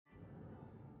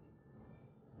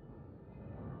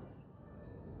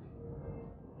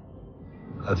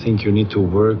I think you need to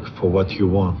work for what you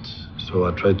want. So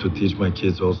I try to teach my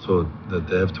kids also that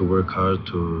they have to work hard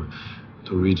to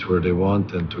reach where they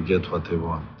want and to get what they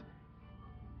want.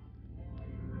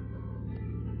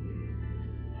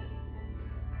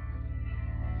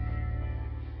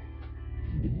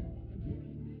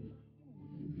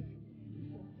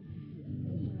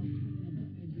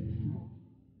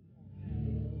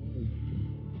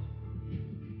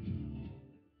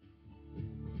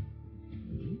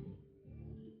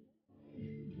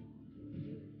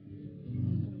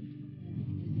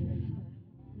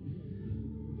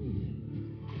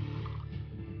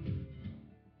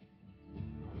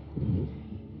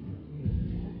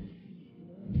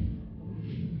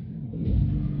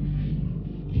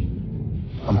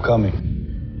 I'm coming.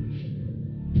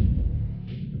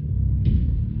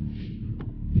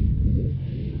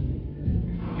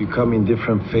 You come in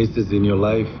different phases in your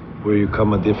life where you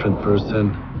come a different person,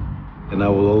 and I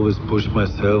will always push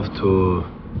myself to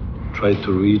try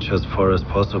to reach as far as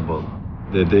possible.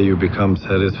 The day you become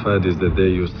satisfied is the day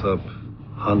you stop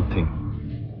hunting.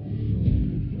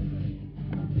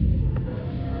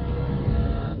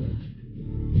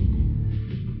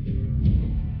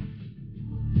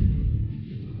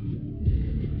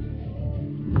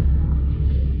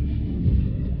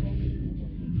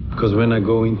 Because when I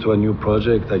go into a new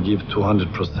project, I give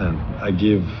 200%. I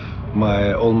give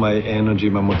all my energy,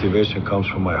 my motivation comes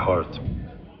from my heart.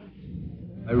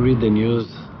 I read the news.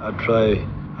 I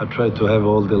try to have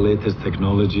all the latest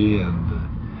technology,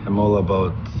 and I'm all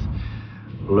about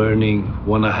learning.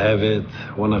 Wanna have it,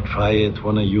 wanna try it,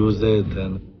 wanna use it,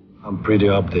 and I'm pretty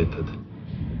updated.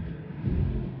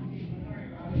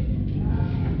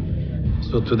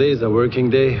 So today is a working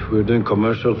day. We're doing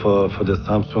commercial for the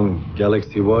Samsung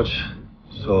Galaxy Watch.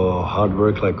 So hard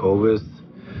work like always.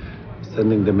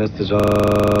 Sending the message out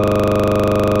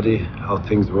how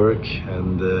things work,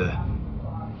 and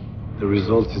the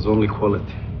result is only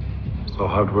quality. So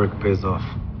hard work pays off.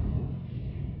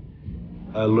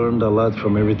 I learned a lot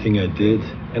from everything I did,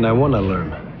 and I want to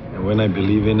learn. And when I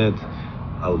believe in it,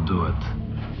 I'll do it.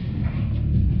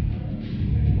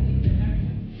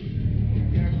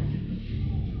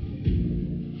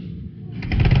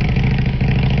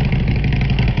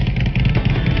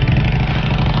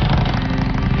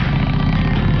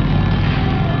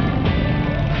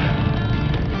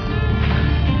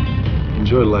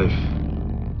 Enjoy life.